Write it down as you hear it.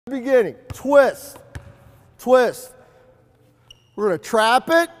beginning. Twist, twist. We're going to trap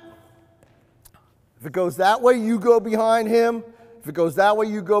it. If it goes that way, you go behind him. If it goes that way,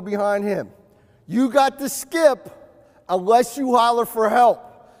 you go behind him. You got to skip unless you holler for help.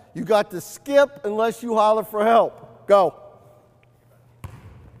 You got to skip unless you holler for help. Go.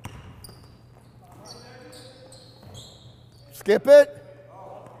 Skip it.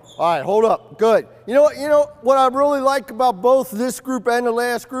 All right, hold up. Good. You know what I really like about both this group and the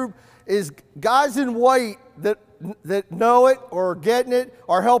last group is guys in white that know it or are getting it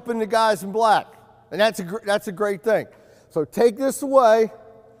are helping the guys in black. And that's a great thing. So take this away.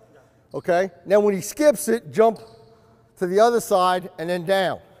 Okay? Now when he skips it, jump to the other side and then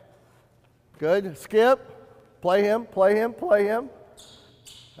down. Good. Skip. Play him, play him, play him.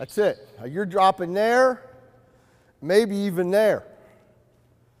 That's it. Now you're dropping there, maybe even there.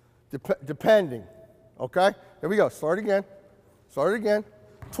 Depending. Okay? Here we go. Start again. Start again.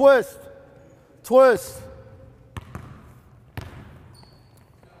 Twist. Twist.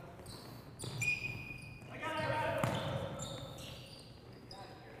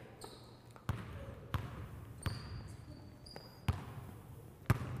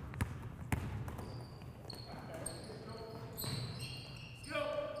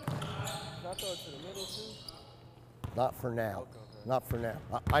 Not for now. Not for now.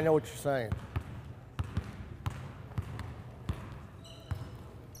 I know what you're saying.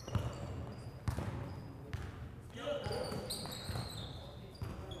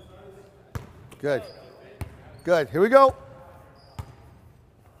 Good. Good. Here we go.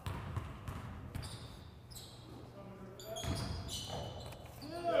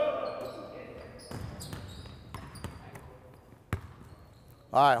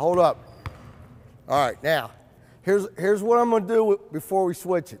 All right, hold up. All right, now, here's what I'm going to do before we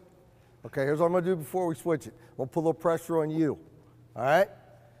switch it. Okay, here's what I'm going to do before we switch it. I'm going to put a little pressure on you. All right?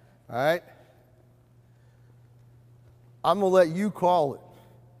 All right? I'm going to let you call it.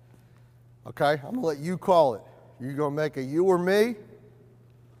 Okay? I'm going to let you call it. You're going to make a you or me.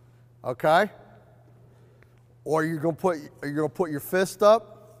 Okay? Or you're going to put your fist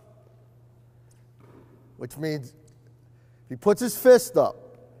up, which means if he puts his fist up.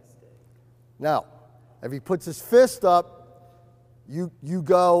 Now, if he puts his fist up, you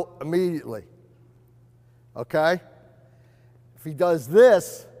go immediately. Okay? If he does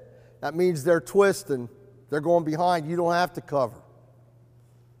this, that means they're twisting. They're going behind. You don't have to cover.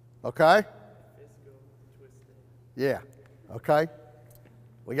 Okay? Yeah. Okay?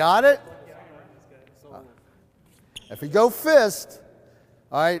 We got it? If you go fist,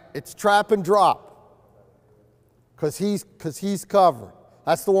 all right, it's trap and drop. Because he's covering.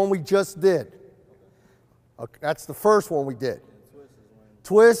 That's the one we just did. Okay, that's the first one we did.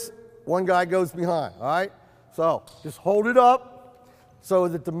 Twist, one guy goes behind, all right? So just hold it up so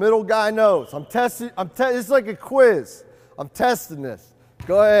that the middle guy knows. I'm testing, it's like a quiz. I'm testing this.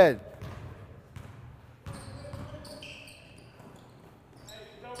 Go ahead.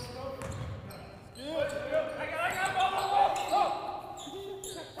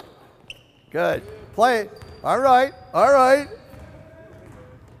 Good. Play it. All right. All right.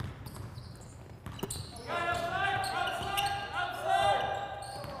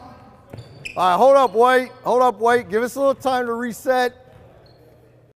 All right, hold up, wait. Hold up, wait. Give us a little time to reset.